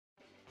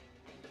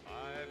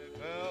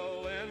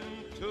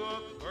into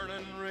a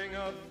burning ring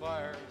of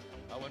fire.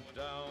 I went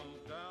down,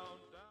 down,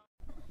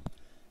 down.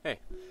 Hey,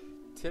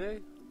 today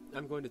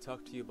I'm going to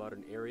talk to you about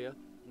an area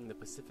in the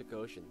Pacific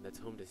Ocean that's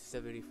home to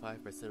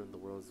 75% of the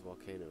world's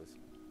volcanoes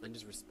and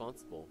is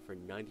responsible for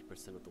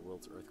 90% of the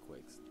world's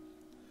earthquakes.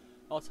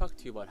 I'll talk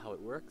to you about how it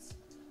works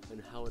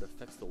and how it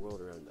affects the world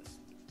around us.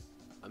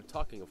 I'm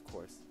talking, of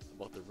course,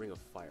 about the Ring of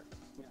Fire.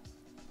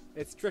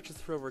 It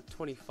stretches for over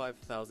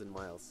 25,000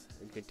 miles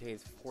and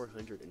contains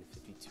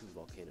 452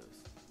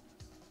 volcanoes.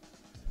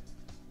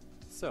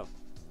 So,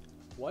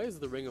 why is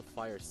the Ring of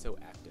Fire so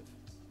active?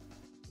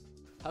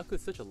 How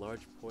could such a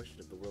large portion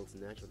of the world's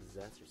natural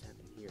disasters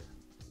happen here?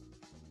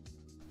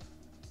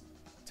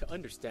 To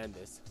understand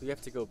this, we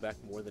have to go back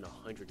more than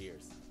 100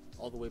 years,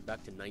 all the way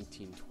back to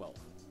 1912.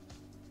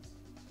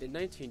 In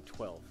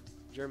 1912,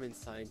 German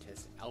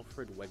scientist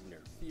Alfred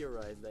Wegener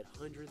theorized that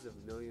hundreds of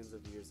millions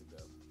of years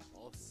ago,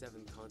 all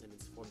 7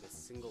 continents formed a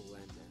single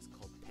landmass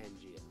called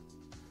Pangaea.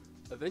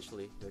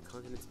 Eventually, the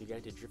continents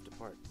began to drift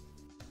apart.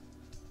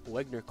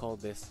 Wegener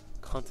called this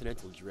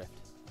continental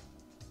drift.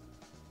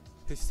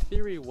 His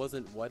theory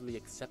wasn't widely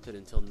accepted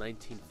until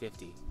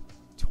 1950,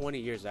 20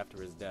 years after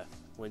his death,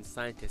 when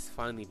scientists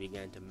finally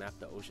began to map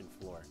the ocean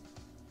floor.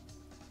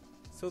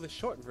 So the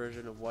short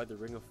version of why the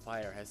Ring of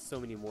Fire has so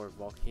many more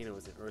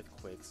volcanoes and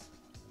earthquakes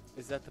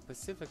is that the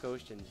Pacific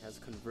Ocean has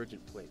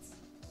convergent plates.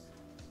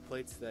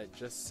 Plates that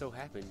just so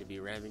happen to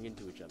be ramming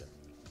into each other.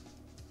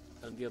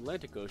 And the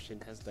Atlantic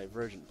Ocean has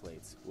divergent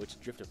plates, which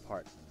drift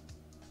apart.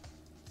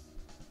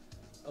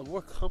 A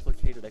more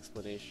complicated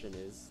explanation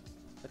is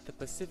that the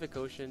Pacific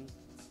Ocean's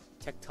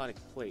tectonic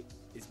plate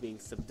is being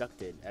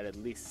subducted at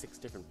least 6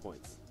 different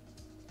points.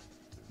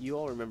 You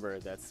all remember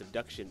that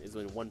subduction is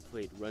when one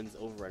plate runs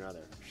over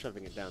another,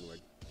 shoving it downward.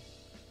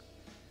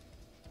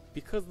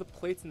 Because the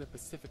plates in the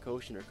Pacific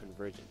Ocean are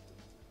convergent,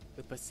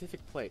 the Pacific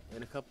Plate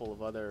and a couple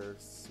of other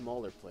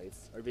smaller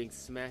plates are being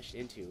smashed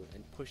into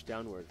and pushed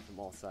downward from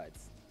all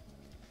sides.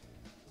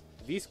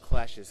 These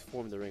clashes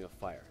form the Ring of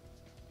Fire.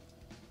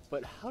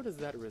 But how does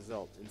that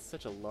result in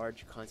such a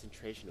large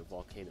concentration of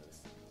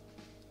volcanoes?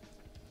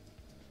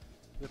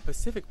 The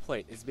Pacific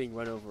Plate is being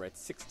run over at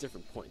 6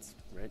 different points,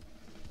 right?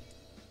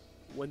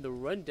 When the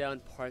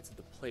rundown parts of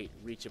the plate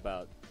reach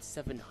about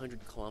 700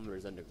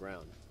 kilometers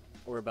underground,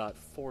 or about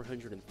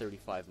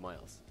 435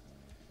 miles,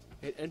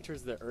 it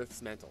enters the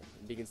Earth's mantle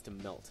and begins to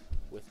melt,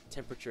 with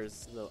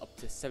temperatures up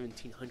to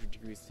 1700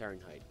 degrees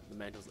Fahrenheit, the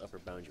mantle's upper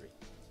boundary.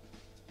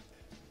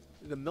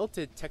 The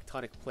melted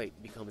tectonic plate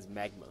becomes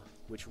magma,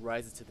 which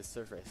rises to the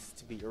surface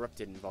to be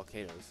erupted in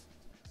volcanoes,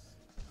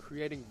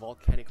 creating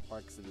volcanic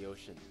arcs in the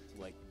ocean,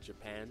 like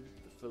Japan,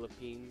 the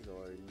Philippines,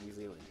 or New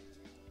Zealand.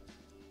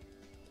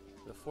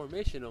 The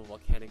formation of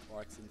volcanic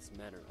arcs in this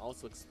manner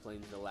also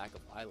explains the lack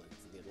of islands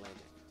in the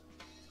Atlantic.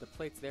 The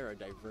plates there are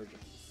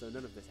divergent, so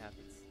none of this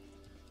happens.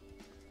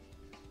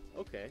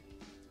 Okay,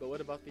 but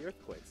what about the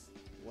earthquakes?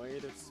 Why are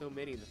there so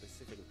many in the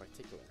Pacific in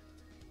particular?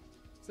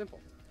 Simple.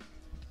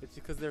 It's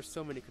because there are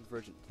so many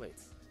convergent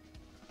plates.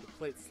 The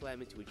plates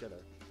slam into each other,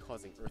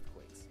 causing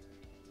earthquakes.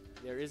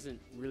 There isn't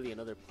really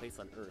another place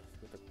on Earth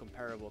with a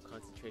comparable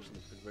concentration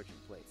of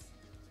convergent plates.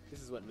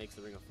 This is what makes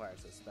the Ring of Fire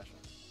so special.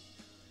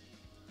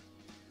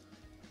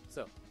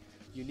 So,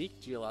 unique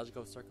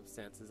geological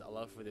circumstances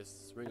allow for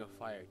this Ring of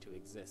Fire to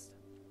exist.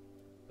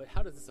 But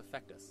how does this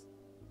affect us?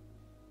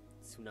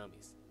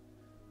 Tsunamis.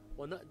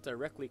 While not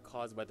directly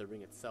caused by the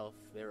ring itself,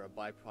 they are a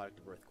byproduct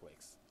of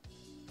earthquakes.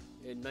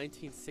 In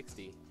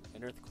 1960,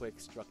 an earthquake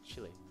struck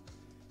Chile,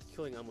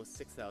 killing almost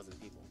 6,000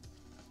 people.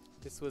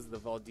 This was the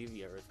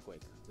Valdivia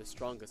earthquake, the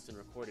strongest in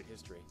recorded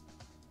history.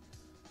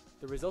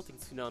 The resulting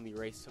tsunami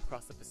raced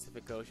across the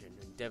Pacific Ocean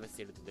and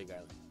devastated the Big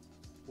Island.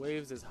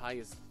 Waves as high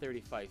as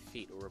 35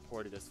 feet were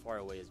reported as far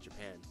away as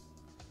Japan.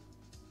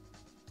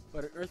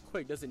 But an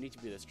earthquake doesn't need to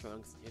be the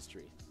strongest in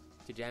history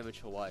to damage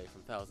Hawaii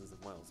from thousands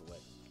of miles away.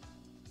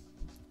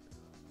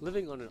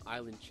 Living on an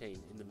island chain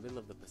in the middle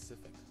of the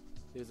Pacific,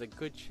 there's a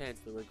good chance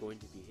that we're going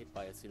to be hit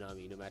by a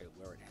tsunami no matter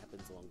where it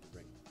happens along the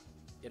ring.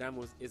 It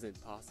almost isn't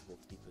possible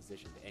to be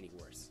positioned any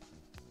worse.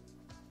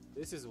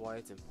 This is why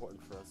it's important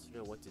for us to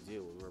know what to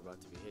do when we're about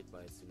to be hit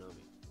by a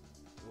tsunami.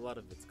 A lot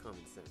of it's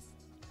common sense.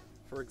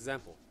 For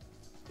example,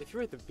 if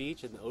you're at the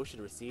beach and the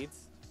ocean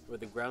recedes, or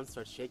the ground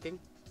starts shaking,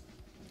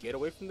 get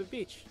away from the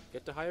beach,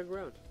 get to higher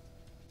ground.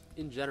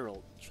 In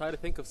general, try to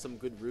think of some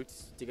good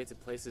routes to get to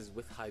places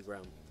with high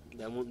ground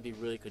that won't be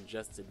really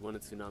congested when a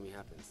tsunami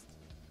happens.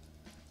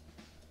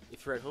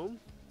 If you're at home,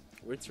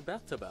 rinse your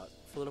bathtub out,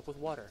 fill it up with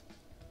water.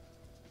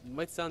 It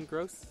might sound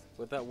gross,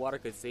 but that water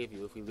could save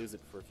you if we lose it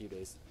for a few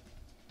days.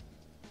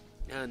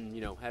 And,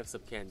 have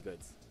some canned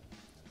goods.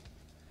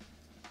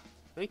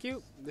 Thank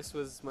you. This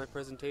was my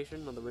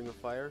presentation on the Ring of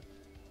Fire.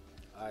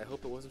 I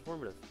hope it was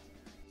informative.